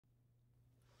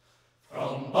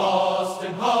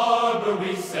harbor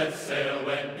we set sail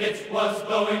when it was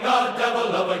blowing a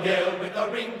devil of a gale, with a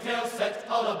ringtail set,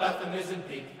 all abaft the mizzen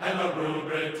peak, and a Rule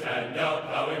Britannia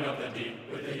plowing up the deep,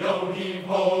 with a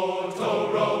yo-heave-ho,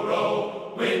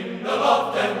 tow-row-row, wind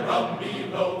aloft and rum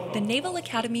below. The Naval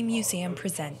Academy Museum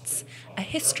presents A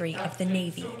History of the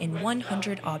Navy in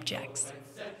 100 Objects.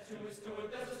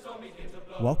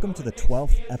 Welcome to the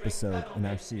 12th episode in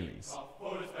our series.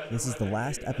 This is the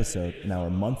last episode in our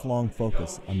month-long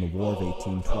focus on the War of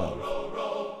 1812.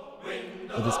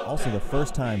 It is also the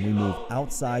first time we move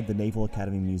outside the Naval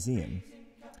Academy Museum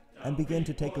and begin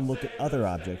to take a look at other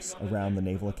objects around the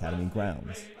Naval Academy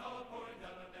grounds.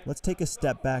 Let's take a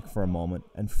step back for a moment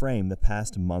and frame the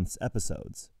past month's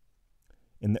episodes.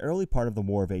 In the early part of the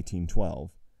War of 1812,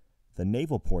 the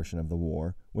naval portion of the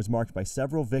war was marked by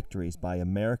several victories by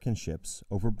American ships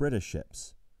over British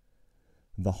ships.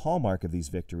 The hallmark of these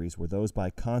victories were those by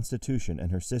Constitution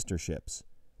and her sister ships,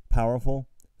 powerful,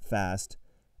 fast,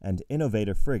 and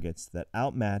innovative frigates that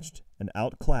outmatched and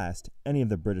outclassed any of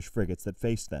the British frigates that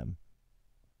faced them.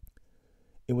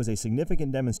 It was a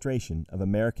significant demonstration of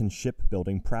American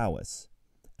shipbuilding prowess,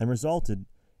 and resulted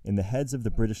in the heads of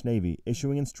the British Navy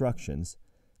issuing instructions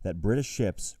that British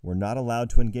ships were not allowed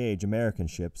to engage American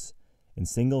ships in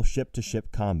single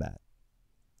ship-to-ship combat.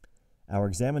 Our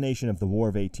examination of the War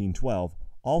of 1812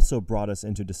 also brought us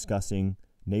into discussing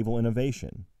naval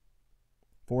innovation.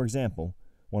 For example,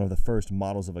 one of the first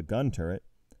models of a gun turret,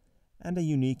 and a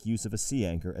unique use of a sea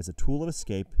anchor as a tool of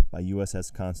escape by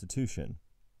USS Constitution.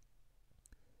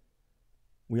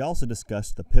 We also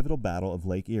discussed the pivotal Battle of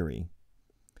Lake Erie,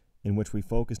 in which we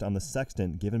focused on the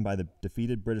sextant given by the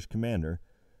defeated British commander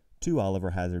to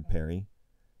Oliver Hazard Perry,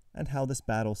 and how this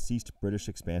battle ceased British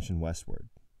expansion westward.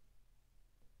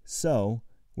 So,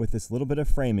 with this little bit of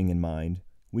framing in mind,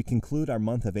 we conclude our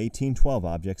month of 1812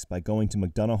 objects by going to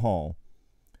McDonough Hall,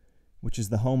 which is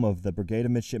the home of the Brigade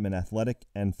of Midshipmen Athletic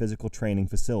and Physical Training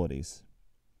Facilities.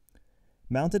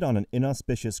 Mounted on an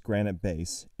inauspicious granite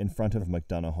base in front of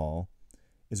McDonough Hall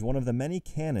is one of the many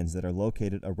cannons that are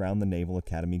located around the Naval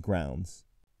Academy grounds.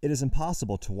 It is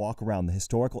impossible to walk around the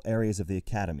historical areas of the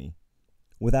Academy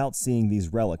without seeing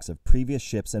these relics of previous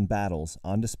ships and battles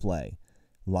on display,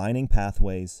 lining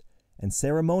pathways, and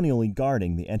ceremonially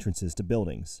guarding the entrances to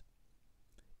buildings.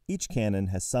 Each cannon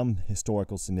has some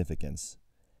historical significance.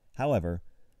 However,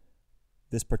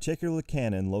 this particular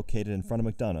cannon located in front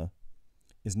of McDonough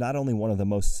is not only one of the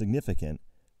most significant,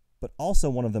 but also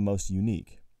one of the most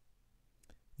unique.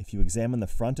 If you examine the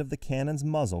front of the cannon's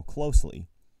muzzle closely,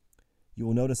 you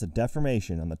will notice a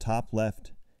deformation on the top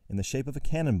left in the shape of a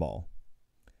cannonball.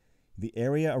 The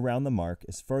area around the mark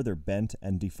is further bent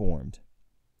and deformed.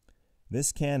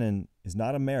 This cannon is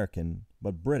not American,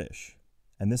 but British,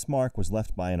 and this mark was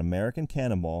left by an American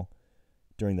cannonball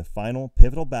during the final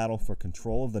pivotal battle for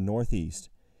control of the Northeast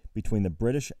between the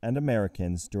British and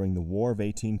Americans during the War of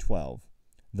 1812,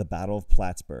 the Battle of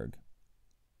Plattsburg.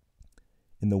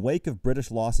 In the wake of British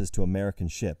losses to American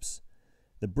ships,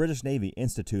 the British Navy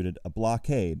instituted a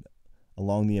blockade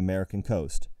along the American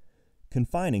coast,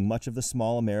 confining much of the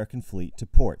small American fleet to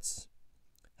ports.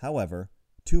 However,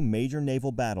 two major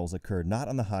naval battles occurred not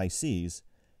on the high seas,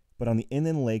 but on the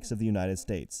inland lakes of the United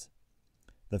States.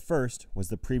 The first was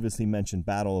the previously mentioned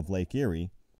Battle of Lake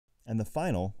Erie, and the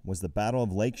final was the Battle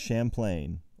of Lake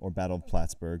Champlain, or Battle of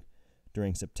Plattsburg,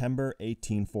 during September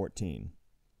 1814.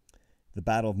 The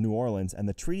Battle of New Orleans and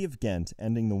the Treaty of Ghent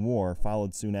ending the war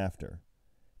followed soon after.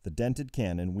 The dented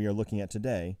cannon we are looking at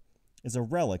today is a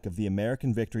relic of the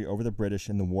American victory over the British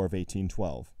in the War of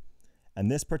 1812, and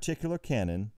this particular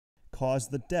cannon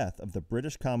caused the death of the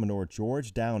British Commodore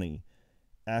George Downie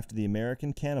after the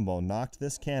American cannonball knocked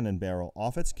this cannon barrel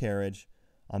off its carriage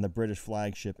on the British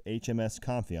flagship HMS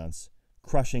Confiance,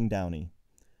 crushing Downie.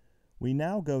 We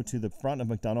now go to the front of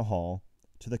McDonough Hall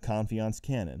to the Confiance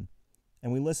cannon,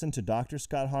 and we listen to Dr.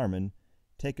 Scott Harmon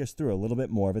take us through a little bit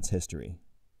more of its history.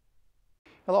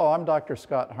 Hello, I'm Dr.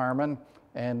 Scott Harmon,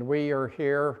 and we are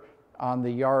here on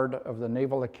the yard of the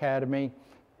Naval Academy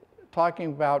talking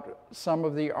about some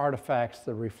of the artifacts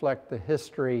that reflect the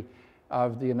history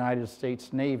of the United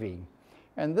States Navy.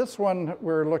 And this one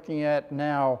we're looking at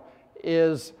now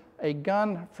is a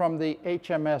gun from the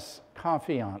HMS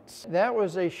Confiance. That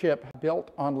was a ship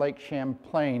built on Lake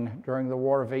Champlain during the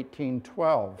War of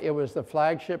 1812. It was the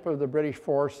flagship of the British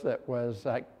force that was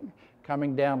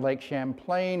coming down Lake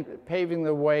Champlain, paving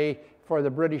the way for the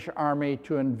British Army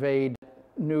to invade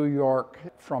New York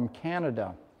from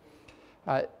Canada.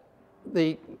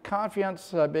 The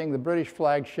Confiance, being the British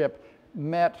flagship,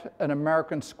 met an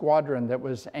American squadron that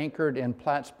was anchored in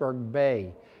Plattsburg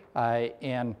Bay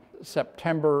in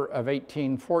September of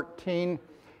 1814.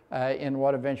 in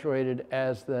what eventuated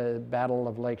as the Battle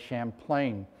of Lake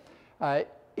Champlain.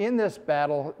 In this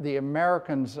battle, the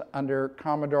Americans under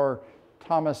Commodore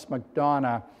Thomas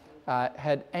McDonough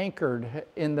had anchored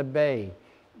in the bay.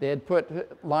 They had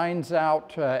put lines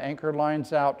out, anchor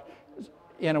lines out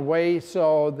in a way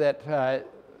so that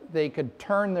they could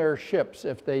turn their ships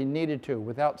if they needed to.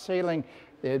 Without sailing,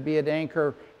 they'd be at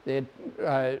anchor, they'd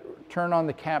turn on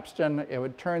the capstan, it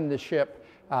would turn the ship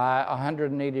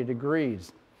 180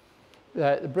 degrees.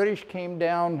 The British came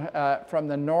down from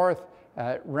the north,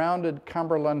 rounded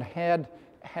Cumberland Head,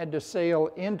 had to sail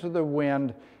into the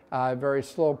wind, a very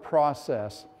slow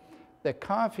process. The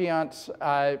Confiance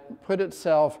put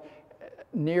itself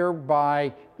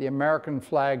nearby the American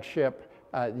flagship,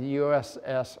 the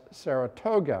USS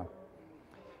Saratoga.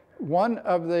 One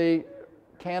of the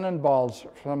cannonballs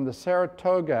from the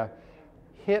Saratoga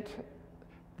hit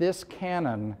this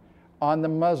cannon on the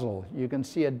muzzle. You can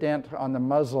see a dent on the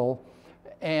muzzle,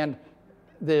 and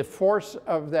the force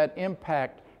of that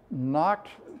impact knocked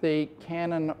the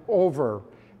cannon over,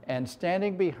 and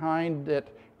standing behind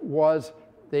it was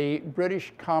the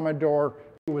British Commodore,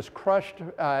 who was crushed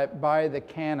by the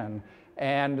cannon,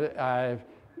 and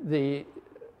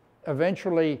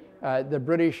eventually the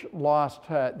British lost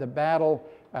the battle.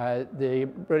 The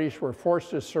British were forced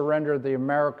to surrender the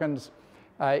Americans.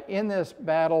 In this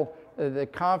battle, the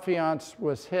Confiance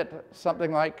was hit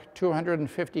something like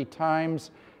 250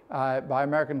 times by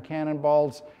American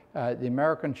cannonballs. The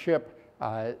American ship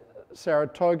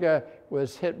Saratoga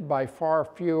was hit by far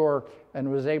fewer and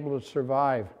was able to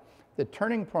survive. The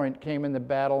turning point came in the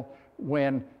battle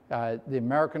when the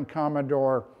American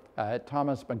Commodore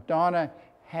Thomas McDonough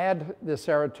had the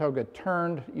Saratoga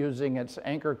turned using its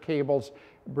anchor cables,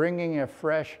 bringing a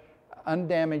fresh,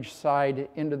 undamaged side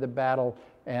into the battle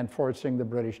and forcing the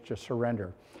British to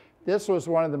surrender. This was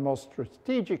one of the most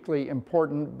strategically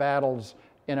important battles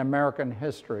in American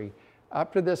history.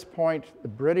 Up to this point, the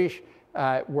British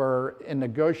were in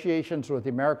negotiations with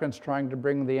the Americans trying to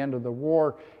bring the end of the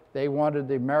war. They wanted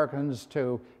the Americans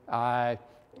to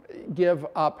give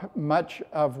up much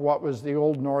of what was the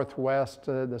old Northwest,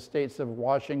 the states of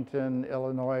Washington,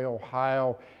 Illinois,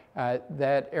 Ohio,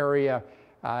 that area.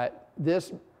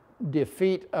 This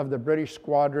defeat of the British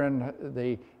squadron,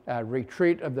 the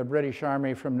retreat of the British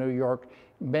Army from New York,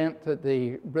 meant that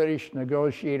the British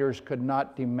negotiators could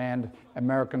not demand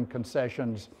American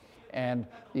concessions, and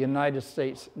the United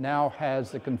States now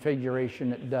has the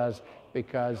configuration it does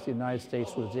because the United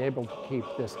States was able to keep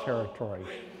this territory.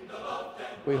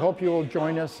 We hope you will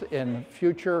join us in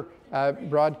future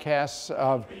broadcasts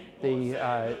of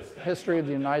the history of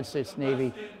the United States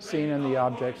Navy seen in the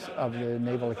objects of the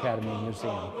Naval Academy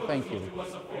Museum. Thank you.